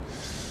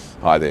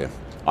Hi there,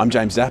 I'm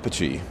James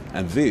Zappaci,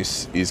 and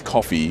this is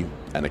Coffee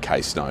and a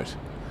Case Note.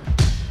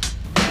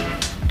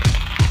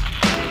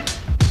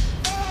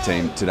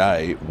 Team,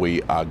 today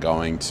we are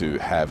going to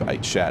have a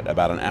chat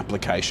about an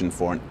application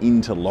for an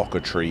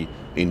interlocutory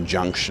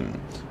injunction,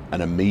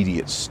 an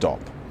immediate stop.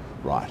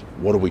 Right,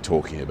 what are we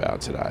talking about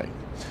today?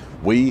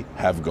 We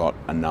have got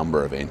a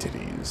number of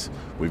entities.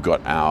 We've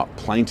got our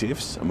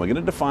plaintiffs, and we're going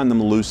to define them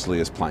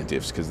loosely as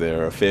plaintiffs because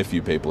there are a fair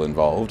few people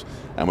involved,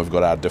 and we've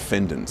got our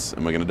defendants,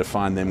 and we're going to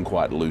define them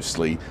quite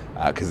loosely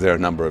because there are a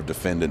number of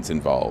defendants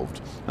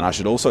involved. And I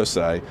should also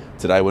say,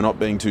 today we're not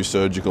being too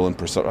surgical and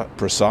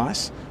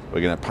precise.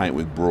 We're going to paint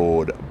with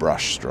broad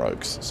brush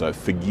strokes, so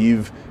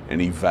forgive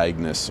any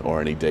vagueness or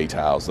any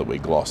details that we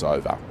gloss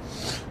over.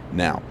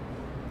 Now,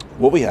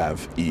 what we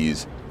have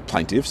is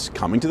plaintiffs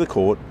coming to the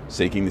court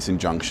seeking this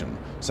injunction,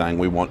 saying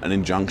we want an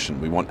injunction,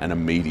 we want an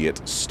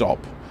immediate stop.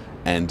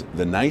 And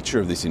the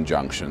nature of this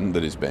injunction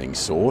that is being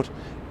sought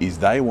is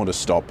they want to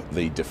stop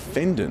the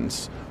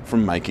defendants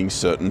from making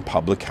certain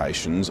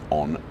publications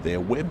on their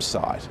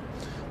website.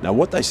 Now,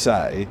 what they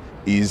say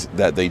is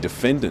that the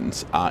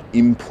defendants are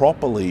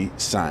improperly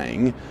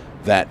saying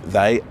that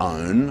they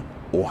own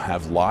or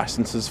have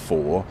licenses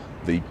for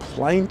the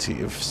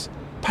plaintiff's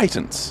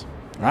patents,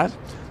 right?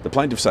 The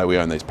plaintiffs say we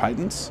own these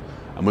patents,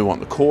 and we want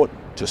the court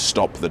to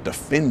stop the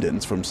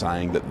defendants from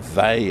saying that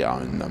they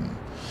own them.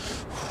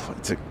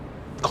 It's a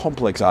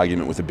complex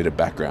argument with a bit of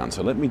background,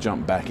 so let me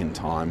jump back in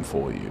time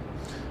for you.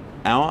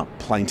 Our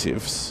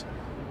plaintiffs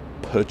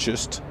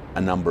purchased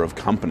a number of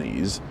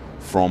companies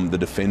from the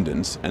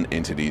defendants and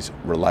entities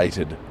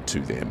related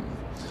to them.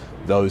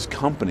 Those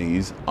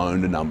companies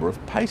owned a number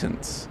of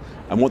patents,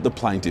 and what the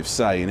plaintiffs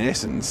say in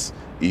essence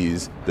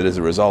is that as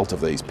a result of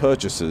these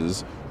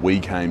purchases, we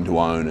came to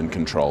own and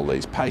control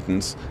these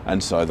patents,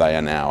 and so they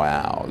are now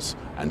ours.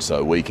 And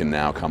so we can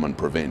now come and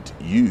prevent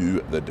you,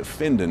 the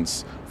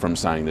defendants, from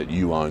saying that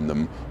you own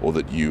them or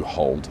that you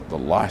hold the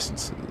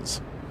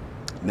licenses.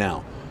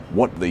 Now,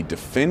 what the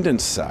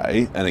defendants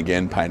say, and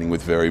again painting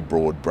with very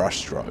broad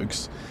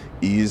brushstrokes,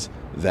 is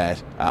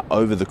that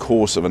over the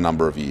course of a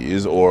number of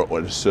years, or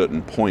at a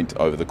certain point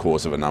over the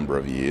course of a number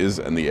of years,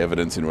 and the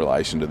evidence in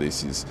relation to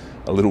this is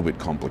a little bit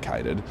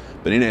complicated,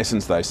 but in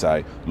essence they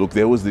say, look,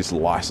 there was this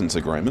license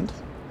agreement,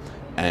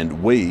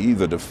 and we,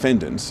 the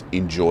defendants,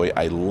 enjoy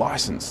a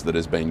license that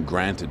has been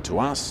granted to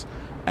us,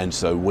 and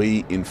so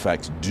we in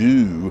fact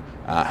do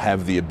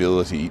have the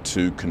ability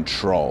to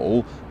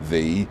control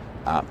the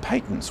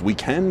patents. We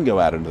can go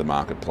out into the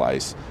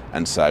marketplace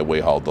and say we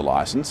hold the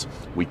license.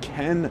 We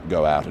can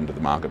go out into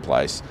the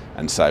marketplace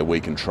and say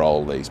we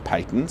control these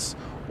patents,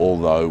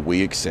 although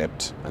we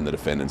accept, and the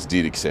defendants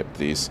did accept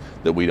this,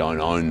 that we don't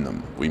own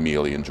them. We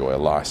merely enjoy a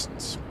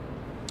license.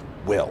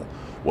 Well,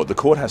 what the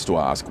court has to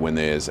ask when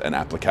there's an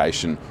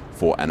application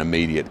for an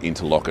immediate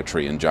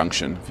interlocutory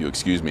injunction, if you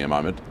excuse me a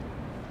moment.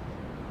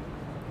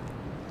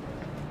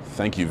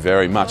 Thank you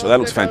very much. Oh, that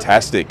looks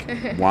fantastic.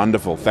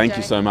 Wonderful. Thank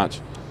you so much.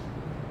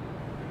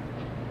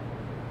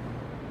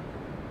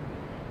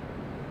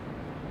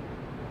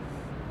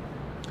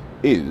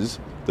 Is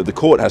that the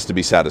court has to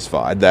be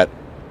satisfied that,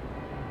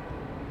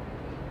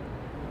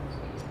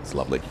 it's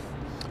lovely,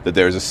 that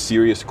there is a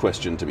serious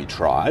question to be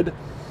tried,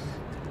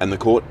 and the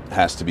court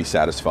has to be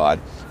satisfied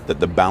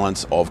that the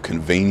balance of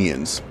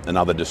convenience and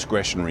other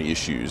discretionary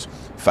issues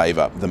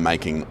favour the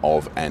making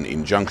of an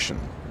injunction.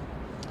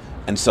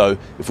 And so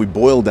if we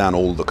boil down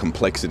all the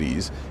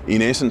complexities,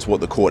 in essence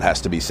what the court has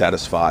to be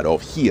satisfied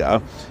of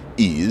here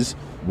is,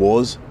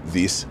 was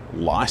this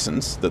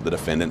license that the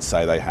defendants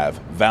say they have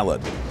valid?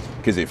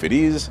 Because if it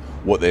is,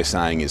 what they're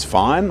saying is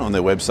fine on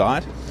their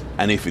website,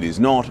 and if it is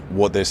not,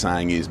 what they're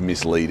saying is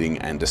misleading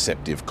and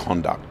deceptive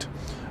conduct.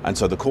 And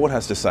so the court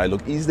has to say,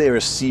 look, is there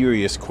a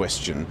serious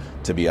question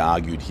to be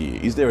argued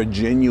here? Is there a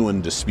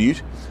genuine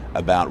dispute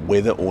about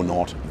whether or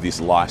not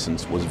this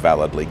license was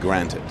validly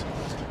granted?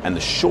 And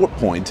the short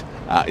point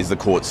is the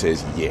court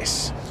says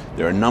yes.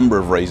 There are a number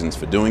of reasons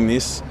for doing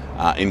this,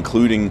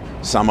 including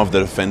some of the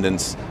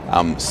defendants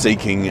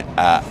seeking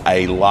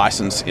a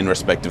license in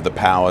respect of the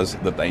powers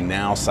that they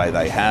now say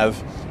they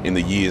have in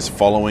the years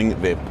following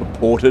their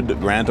purported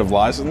grant of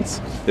license,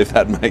 if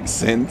that makes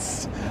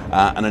sense,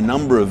 and a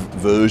number of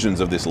versions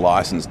of this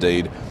license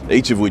deed,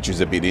 each of which is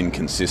a bit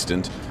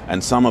inconsistent,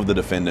 and some of the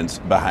defendants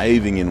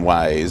behaving in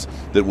ways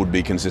that would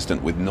be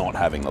consistent with not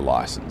having the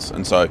license.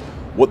 And so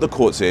what the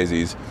court says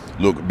is,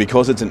 look,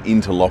 because it's an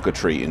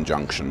interlocutory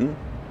injunction,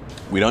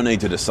 we don't need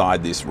to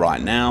decide this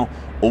right now.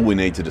 All we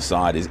need to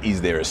decide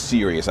is there a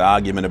serious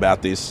argument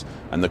about this?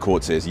 And the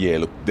court says, yeah,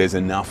 look, there's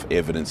enough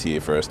evidence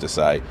here for us to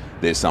say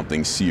there's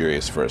something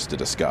serious for us to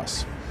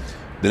discuss.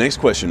 The next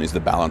question is the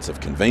balance of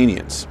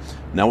convenience.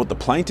 Now, what the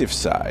plaintiffs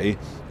say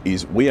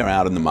is we are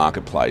out in the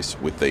marketplace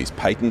with these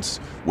patents.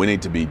 We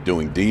need to be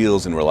doing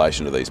deals in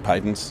relation to these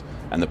patents,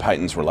 and the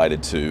patents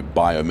related to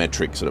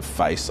biometric sort of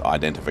face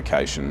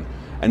identification,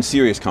 and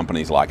serious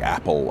companies like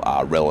Apple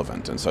are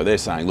relevant. And so they're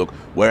saying, look,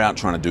 we're out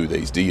trying to do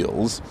these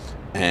deals,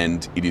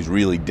 And it is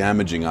really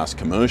damaging us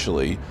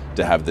commercially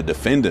to have the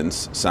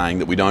defendants saying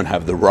that we don't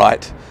have the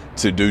right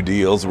to do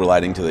deals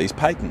relating to these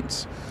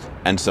patents.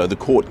 And so the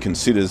court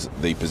considers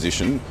the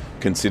position,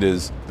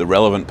 considers the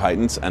relevant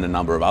patents and a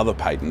number of other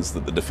patents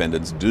that the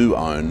defendants do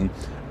own,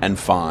 and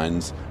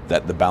finds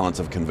that the balance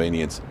of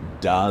convenience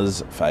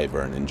does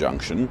favour an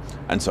injunction.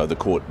 And so the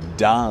court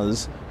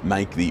does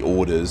make the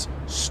orders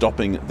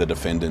stopping the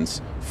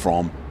defendants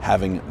from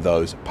having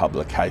those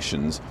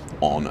publications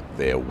on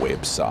their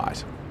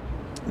website.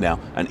 Now,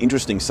 an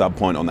interesting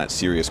subpoint on that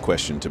serious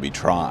question to be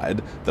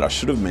tried that I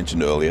should have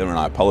mentioned earlier, and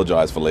I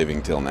apologise for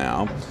leaving till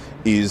now,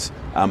 is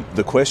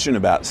the question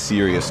about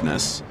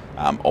seriousness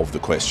of the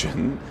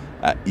question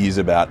is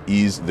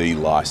the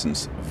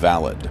licence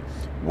valid?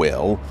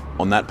 Well,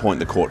 on that point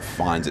the court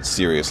finds it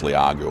seriously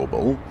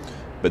arguable,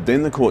 but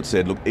then the court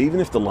said, look, even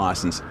if the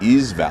licence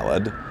is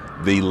valid,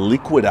 the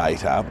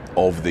liquidator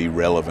of the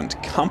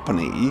relevant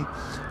company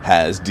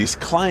has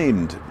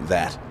disclaimed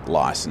that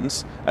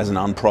licence as an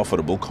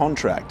unprofitable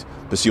contract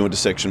pursuant to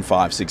Section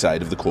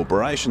 568 of the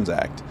Corporations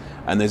Act.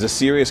 And there's a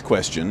serious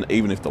question,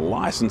 even if the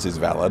licence is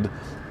valid,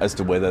 as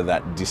to whether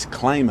that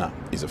disclaimer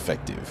is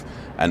effective.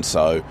 And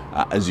so,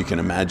 as you can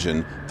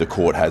imagine, the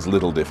court has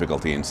little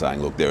difficulty in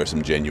saying, look, there are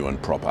some genuine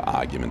proper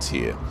arguments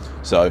here.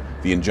 So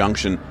the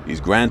injunction is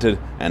granted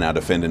and our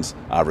defendants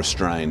are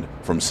restrained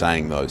from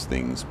saying those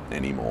things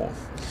anymore.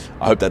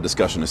 I hope that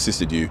discussion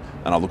assisted you,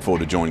 and I look forward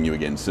to joining you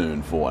again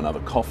soon for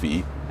another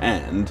coffee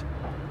and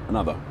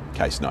another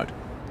case note.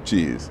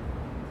 Cheers.